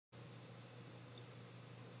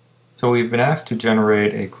So we've been asked to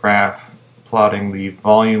generate a graph plotting the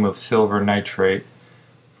volume of silver nitrate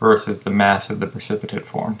versus the mass of the precipitate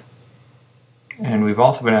formed. And we've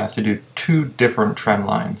also been asked to do two different trend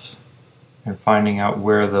lines and finding out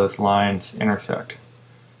where those lines intersect.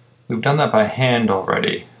 We've done that by hand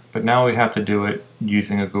already, but now we have to do it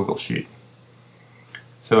using a Google Sheet.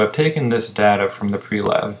 So I've taken this data from the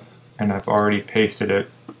pre-lab and I've already pasted it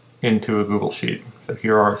into a Google Sheet. So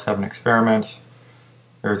here are 7 experiments.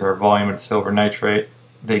 There's our volume of silver nitrate.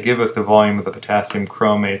 They give us the volume of the potassium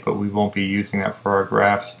chromate, but we won't be using that for our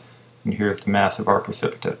graphs. And here's the mass of our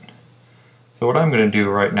precipitate. So what I'm going to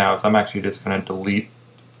do right now is I'm actually just going to delete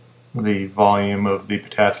the volume of the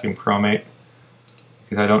potassium chromate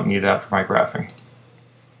because I don't need that for my graphing.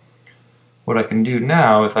 What I can do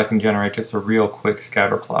now is I can generate just a real quick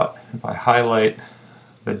scatter plot. If I highlight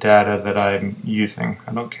the data that I'm using,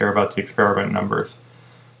 I don't care about the experiment numbers.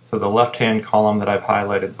 So the left-hand column that I've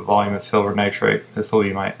highlighted, the volume of silver nitrate, this will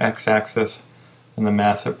be my x-axis, and the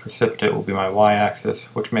mass of precipitate will be my y-axis,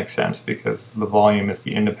 which makes sense because the volume is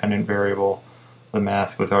the independent variable, the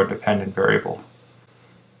mass was our dependent variable.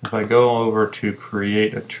 If I go over to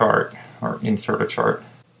create a chart, or insert a chart,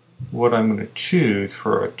 what I'm going to choose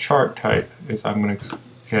for a chart type is I'm going to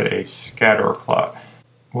get a scatter plot.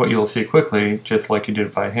 What you'll see quickly, just like you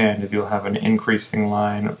did by hand, is you'll have an increasing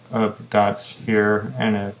line of dots here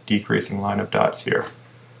and a decreasing line of dots here.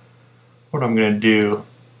 What I'm going to do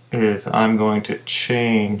is I'm going to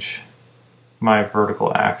change my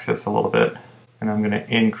vertical axis a little bit, and I'm going to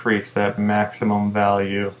increase that maximum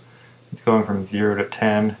value. It's going from 0 to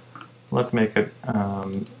 10. Let's make it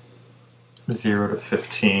 0 to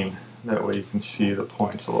 15. That way you can see the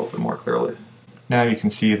points a little bit more clearly. Now you can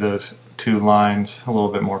see those two lines a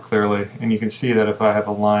little bit more clearly, and you can see that if I have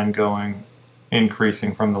a line going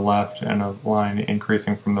increasing from the left and a line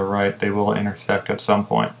increasing from the right, they will intersect at some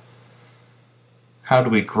point. How do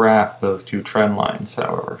we graph those two trend lines,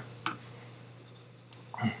 however?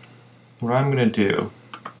 What I'm going to do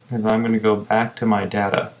is I'm going to go back to my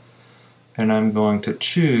data and I'm going to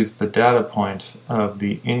choose the data points of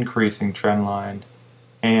the increasing trend line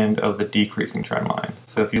and of the decreasing trend line.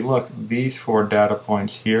 So if you look, these 4 data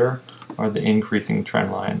points here are the increasing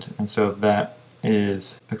trend lines, and so that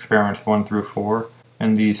is experiments 1 through 4,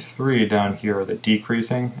 and these 3 down here are the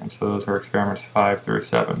decreasing, and so those are experiments 5 through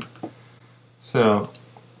 7. So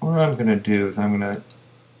what I'm going to do is I'm going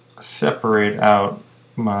to separate out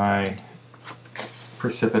my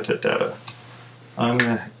precipitate data. I'm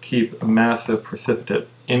going to keep a massive precipitate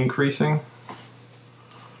increasing,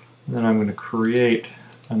 and then I'm going to create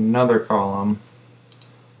another column,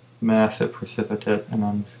 massive precipitate, and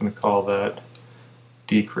I'm just going to call that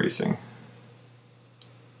decreasing.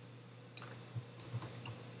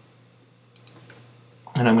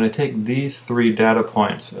 And I'm going to take these 3 data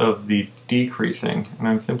points of the decreasing, and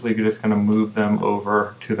I'm simply just going to move them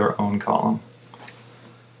over to their own column.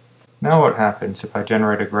 Now what happens if I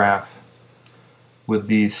generate a graph with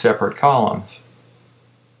these separate columns?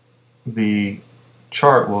 The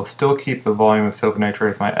chart will still keep the volume of silver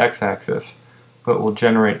nitrate as my x-axis, but will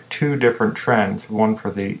generate 2 different trends, one for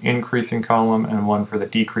the increasing column and one for the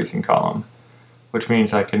decreasing column, which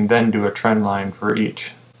means I can then do a trend line for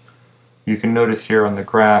each. You can notice here on the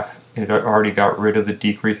graph it already got rid of the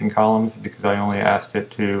decreasing columns because I only asked it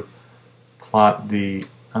to plot the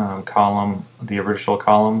column, the original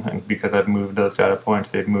column, and because I've moved those data points,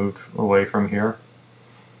 they've moved away from here.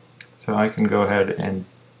 So I can go ahead and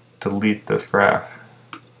delete this graph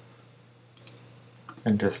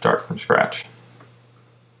and just start from scratch.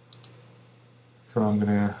 So I'm going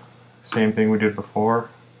to, same thing we did before,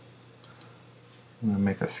 I'm going to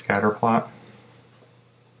make a scatter plot.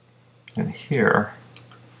 And here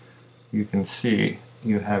you can see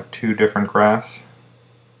you have 2 different graphs,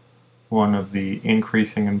 one of the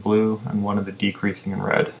increasing in blue and one of the decreasing in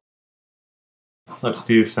red. Let's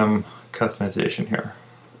do some customization here.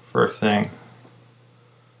 First thing,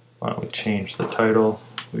 why don't we change the title?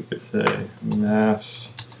 We could say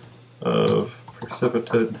mass of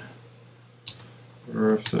precipitate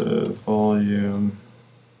versus volume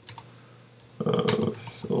of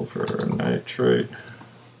silver nitrate.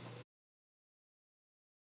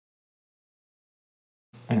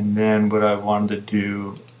 And then what I wanted to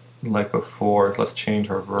do, like before, is let's change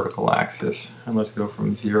our vertical axis and let's go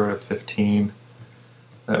from 0 to 15.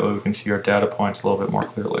 That way we can see our data points a little bit more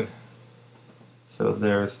clearly. So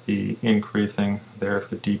there's the increasing, there's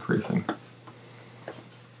the decreasing.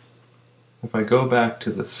 If I go back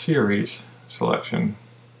to the series selection,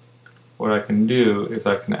 what I can do is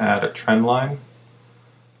I can add a trend line.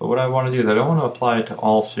 But what I want to do is I don't want to apply it to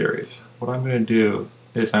all series. What I'm going to do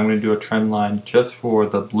is I'm going to do a trend line just for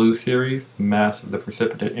the blue series, the mass of the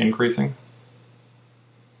precipitate increasing.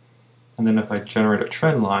 And then if I generate a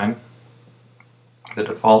trend line, the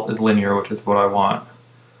default is linear, which is what I want.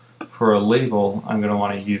 For a label, I'm going to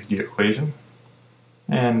want to use the equation.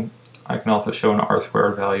 And I can also show an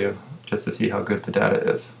r-squared value just to see how good the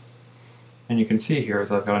data is. And you can see here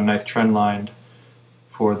is I've got a nice trend line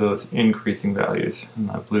for those increasing values in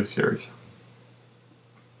that blue series.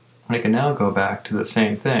 I can now go back to the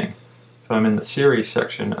same thing. So I'm in the series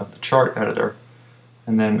section of the chart editor,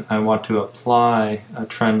 and then I want to apply a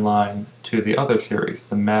trend line to the other series,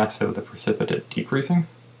 the mass of the precipitate decreasing.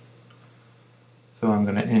 So I'm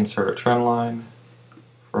going to insert a trend line.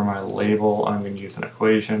 For my label, I'm going to use an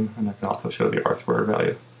equation, and I can also show the r-squared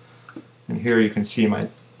value. And here you can see my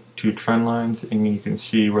two trend lines, and you can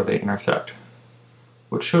see where they intersect,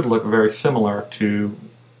 which should look very similar to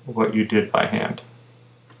what you did by hand.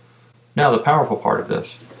 Now the powerful part of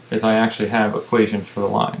this is I actually have equations for the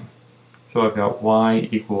line. So I've got y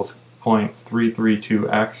equals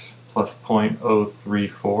 0.332x plus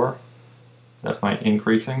 0.034. That's my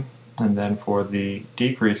increasing. And then for the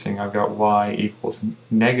decreasing, I've got y equals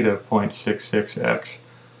negative 0.66x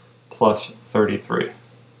plus 33.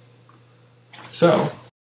 So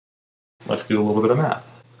let's do a little bit of math.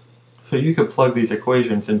 So you could plug these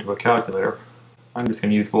equations into a calculator. I'm just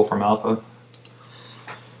going to use Wolfram Alpha.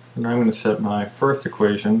 And I'm going to set my first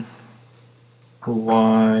equation,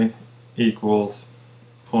 y equals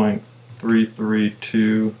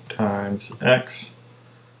 0.332 times x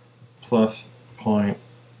plus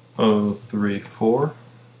 0.034.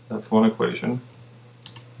 That's one equation.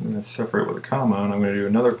 I'm going to separate with a comma, and I'm going to do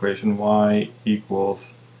another equation, y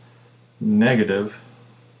equals negative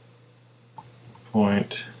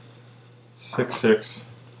 0.66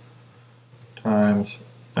 times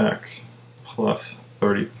x plus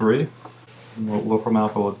 33. And what Wolfram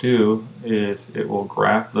Alpha will do is it will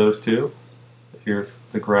graph those two. Here's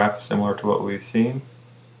the graph similar to what we've seen.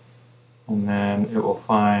 And then it will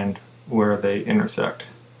find where they intersect.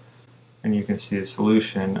 And you can see a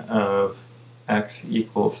solution of x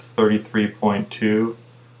equals 33.2,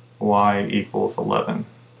 y equals 11.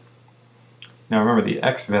 Now remember, the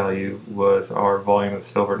x value was our volume of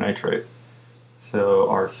silver nitrate. So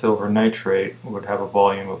our silver nitrate would have a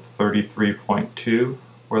volume of 33.2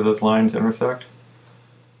 where those lines intersect,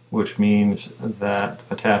 which means that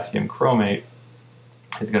potassium chromate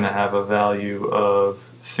is going to have a value of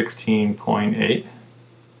 16.8.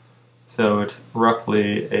 So it's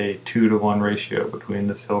roughly a 2-to-1 ratio between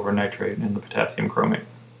the silver nitrate and the potassium chromate.